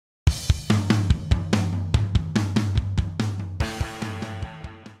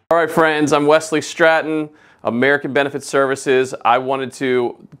All right, friends, I'm Wes Stratton, American Benefit Services. I wanted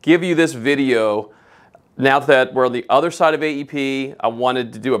to give you this video. Now that we're on the other side of AEP, I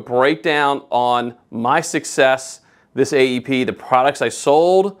wanted to do a breakdown on my success this AEP, the products I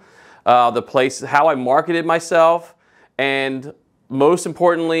sold, the place, how I marketed myself, and most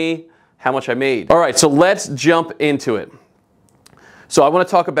importantly, how much I made. All right, so let's jump into it. So I want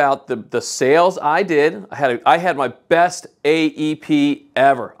to talk about the sales I did. I had my best AEP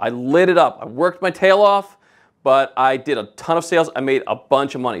ever. I lit it up. I worked my tail off, but I did a ton of sales. I made a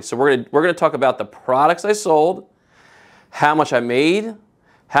bunch of money. So we're gonna talk about the products I sold, how much I made,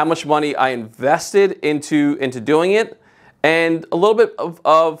 how much money I invested into doing it, and a little bit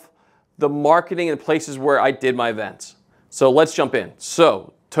of the marketing and places where I did my events. So let's jump in.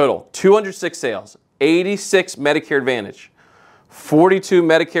 So total 206 sales, 86 Medicare Advantage, 42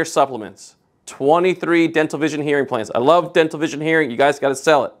 Medicare supplements, 23 dental vision hearing plans. I love dental vision hearing. You guys got to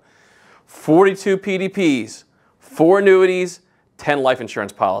sell it. 42 PDPs, 4 annuities, 10 life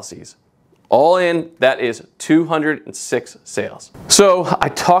insurance policies. All in, that is 206 sales. So I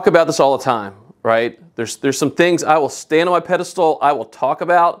talk about this all the time, right? There's some things I will stand on my pedestal, I will talk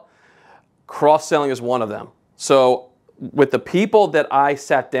about. Cross-selling is one of them. So with the people that I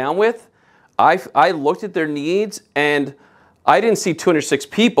sat down with, I looked at their needs, and I didn't see 206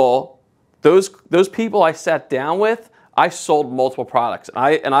 people. Those people I sat down with, I sold multiple products.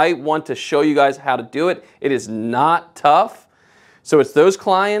 And I want to show you guys how to do it. It is not tough. So it's those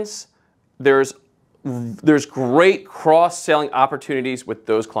clients. There's great cross-selling opportunities with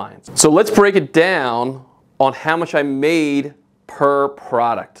those clients. So let's break it down on how much I made per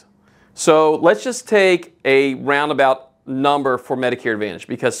product. So let's just take a roundabout number for Medicare Advantage,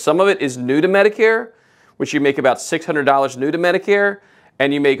 because some of it is new to Medicare, which you make about $600 new to Medicare,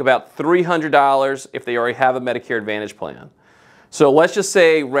 and you make about $300 if they already have a Medicare Advantage plan. So let's just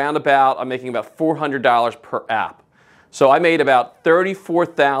say roundabout, I'm making about $400 per app. So I made about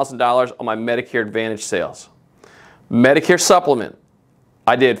 $34,000 on my Medicare Advantage sales. Medicare Supplement,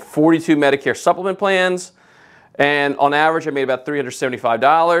 I did 42 Medicare Supplement plans, and on average I made about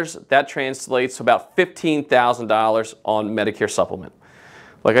 $375. That translates to about $15,000 on Medicare Supplement.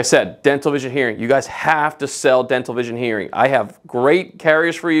 Like I said, dental vision hearing. You guys have to sell dental vision hearing. I have great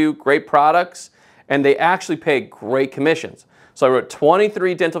carriers for you, great products, and they actually pay great commissions. So I wrote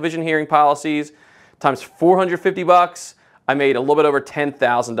 23 dental vision hearing policies times 450 bucks. I made a little bit over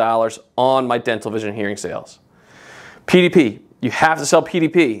 $10,000 on my dental vision hearing sales. PDP, you have to sell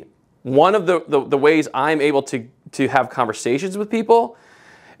PDP. One of the ways I'm able to have conversations with people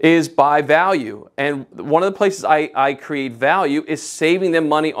is by value. And one of the places I create value is saving them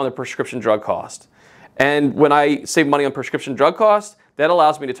money on the prescription drug cost. And when I save money on prescription drug cost, that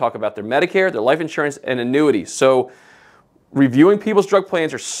allows me to talk about their Medicare, their life insurance, and annuities. So reviewing people's drug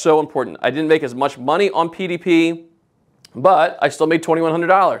plans are so important. I didn't make as much money on PDP, but I still made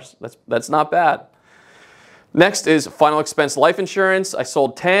 $2,100. That's not bad. Next is final expense life insurance. I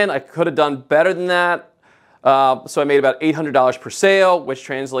sold 10. I could have done better than that. So I made about $800 per sale, which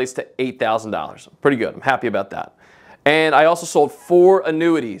translates to $8,000. Pretty good. I'm happy about that. And I also sold 4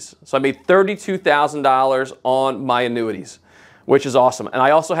 annuities. So I made $32,000 on my annuities, which is awesome. And I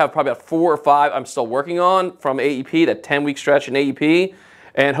also have probably about 4 or 5 I'm still working on from AEP, that 10-week stretch in AEP.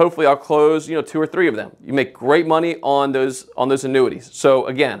 And hopefully I'll close 2 or 3 of them. You make great money on those annuities. So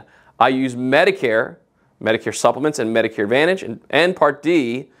again, I use Medicare Supplements, and Medicare Advantage and Part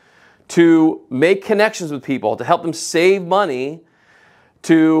D to make connections with people, to help them save money,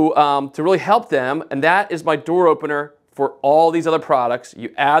 to really help them. And that is my door opener for all these other products.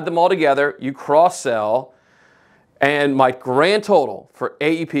 You add them all together, you cross-sell, and my grand total for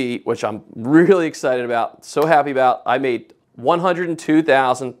AEP, which I'm really excited about, so happy about, I made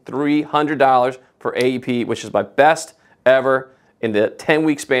 $102,300 for AEP, which is my best ever in the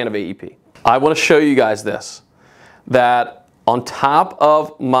 10-week span of AEP. I want to show you guys this, that on top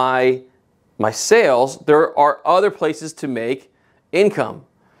of my sales, there are other places to make income.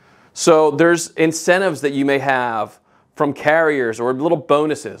 So there's incentives that you may have from carriers or little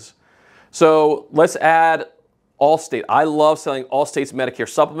bonuses. So let's add Allstate. I love selling Allstate's Medicare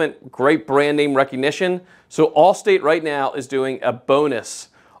Supplement, great brand name recognition. So Allstate right now is doing a bonus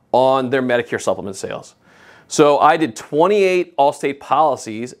on their Medicare Supplement sales. So I did 28 Allstate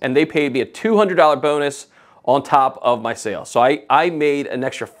policies, and they paid me a $200 bonus on top of my sales. So I made an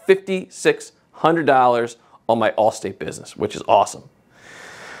extra $5,600 on my Allstate business, which is awesome.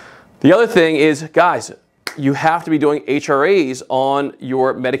 The other thing is, guys, you have to be doing HRAs on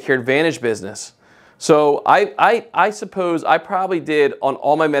your Medicare Advantage business. So I suppose I probably did on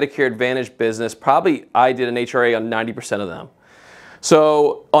all my Medicare Advantage business, I did an HRA on 90% of them.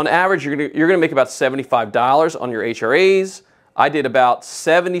 So on average, you're gonna make about $75 on your HRAs. I did about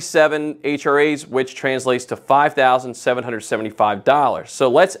 77 HRAs, which translates to $5,775. So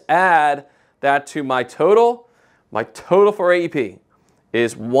let's add that to my total. My total for AEP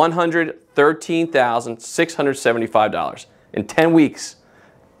is $113,675 in 10 weeks.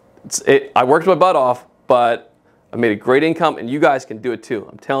 I worked my butt off, but I made a great income, and you guys can do it too.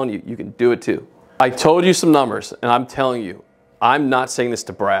 I'm telling you, you can do it too. I told you some numbers, and I'm telling you, I'm not saying this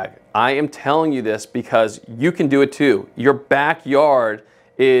to brag. I am telling you this because you can do it too. Your backyard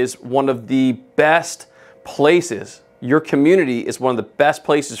is one of the best places. Your community is one of the best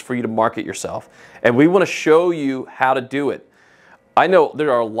places for you to market yourself. And we want to show you how to do it. I know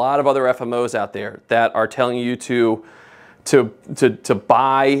there are a lot of other FMOs out there that are telling you to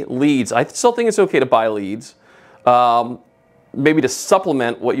buy leads. I still think it's okay to buy leads, maybe to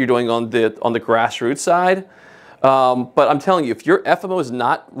supplement what you're doing on the grassroots side. But I'm telling you, if your FMO is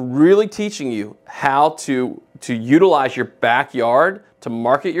not really teaching you how to utilize your backyard to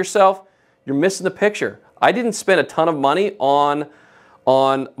market yourself, you're missing the picture. I didn't spend a ton of money on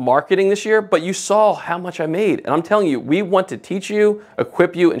marketing this year, but you saw how much I made. And I'm telling you, we want to teach you,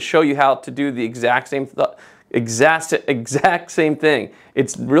 equip you, and show you how to do the exact same thing.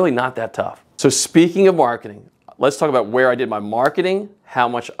 It's really not that tough. So speaking of marketing, let's talk about where I did my marketing, how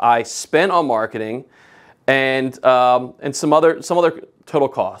much I spent on marketing, and some other total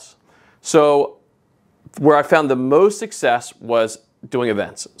costs. So where I found the most success was doing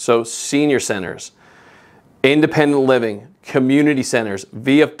events. So senior centers, independent living, community centers,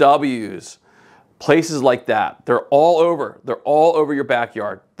 VFWs, places like that. They're all over your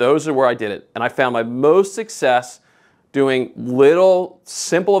backyard. Those are where I did it. And I found my most success doing little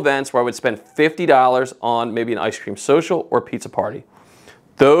simple events where I would spend $50 on maybe an ice cream social or pizza party.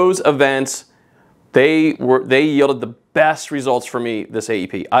 Those events, they yielded the best results for me this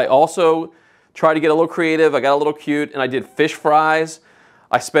AEP. I also tried to get a little creative. I got a little cute and I did fish fries.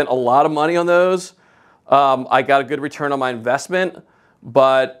 I spent a lot of money on those. I got a good return on my investment,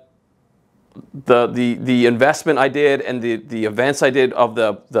 but the investment I did and the events I did of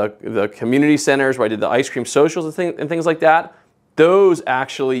the community centers where I did the ice cream socials and things like that, those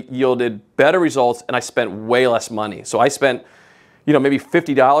actually yielded better results and I spent way less money. So I spent, you know, maybe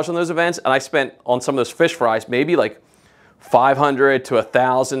 $50 on those events, and I spent on some of those fish fries maybe like $500 to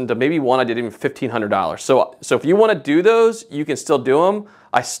 $1,000 to maybe one I did even $1,500. So if you want to do those, you can still do them.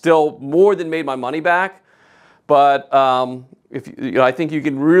 I still more than made my money back, but I think you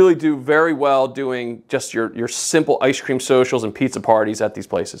can really do very well doing just your simple ice cream socials and pizza parties at these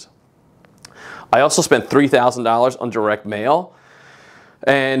places. I also spent $3,000 on direct mail,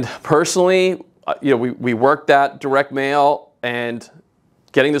 and personally, we worked that direct mail. And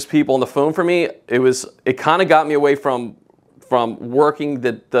getting those people on the phone for me, it kind of got me away from working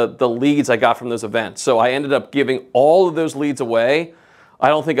the leads I got from those events. So I ended up giving all of those leads away. I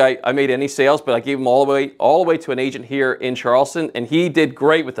don't think I made any sales, but I gave them all the way to an agent here in Charleston, and he did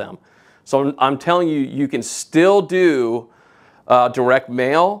great with them. So I'm telling you, you can still do direct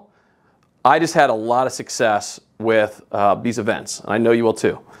mail. I just had a lot of success with these events. I know you will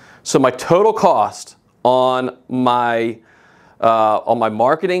too. So my total cost on my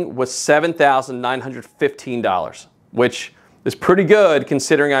marketing was $7,915, which is pretty good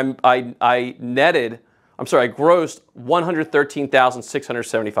considering I grossed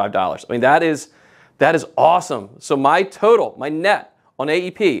 $113,675. I mean, that is awesome. So my net on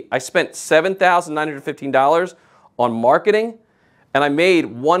AEP, I spent $7,915 on marketing, and I made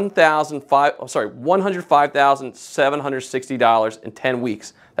 $105,760 in 10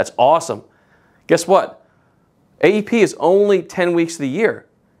 weeks. That's awesome. Guess what? AEP is only 10 weeks of the year.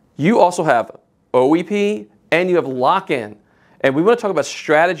 You also have OEP and you have lock-in. And we want to talk about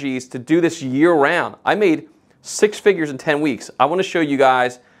strategies to do this year-round. I made 6 figures in 10 weeks. I want to show you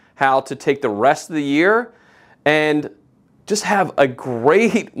guys how to take the rest of the year and just have a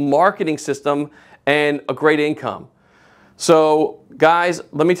great marketing system and a great income. So guys,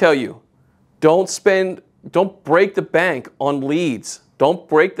 let me tell you, don't break the bank on leads. Don't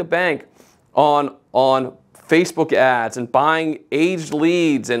break the bank on Facebook ads and buying aged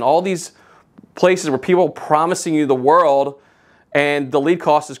leads and all these places where people are promising you the world and the lead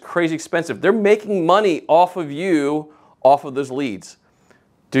cost is crazy expensive. They're making money off of you, off of those leads.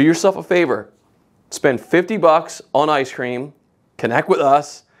 Do yourself a favor. Spend $50 on ice cream, connect with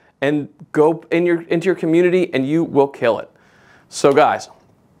us, and go into your community and you will kill it. So guys,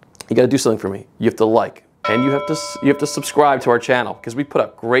 you gotta do something for me. You have to like, and you have to subscribe to our channel because we put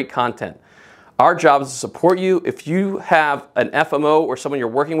up great content. Our job is to support you. If you have an FMO or someone you're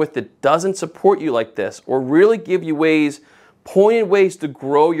working with that doesn't support you like this or really give you ways pointed ways to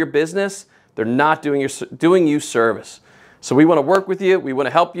grow your business, they're not doing you service. So we want to work with you, we want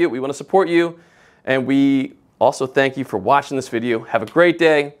to help you, we want to support you, and we also thank you for watching this video. Have a great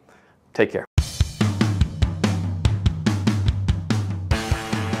day. Take care.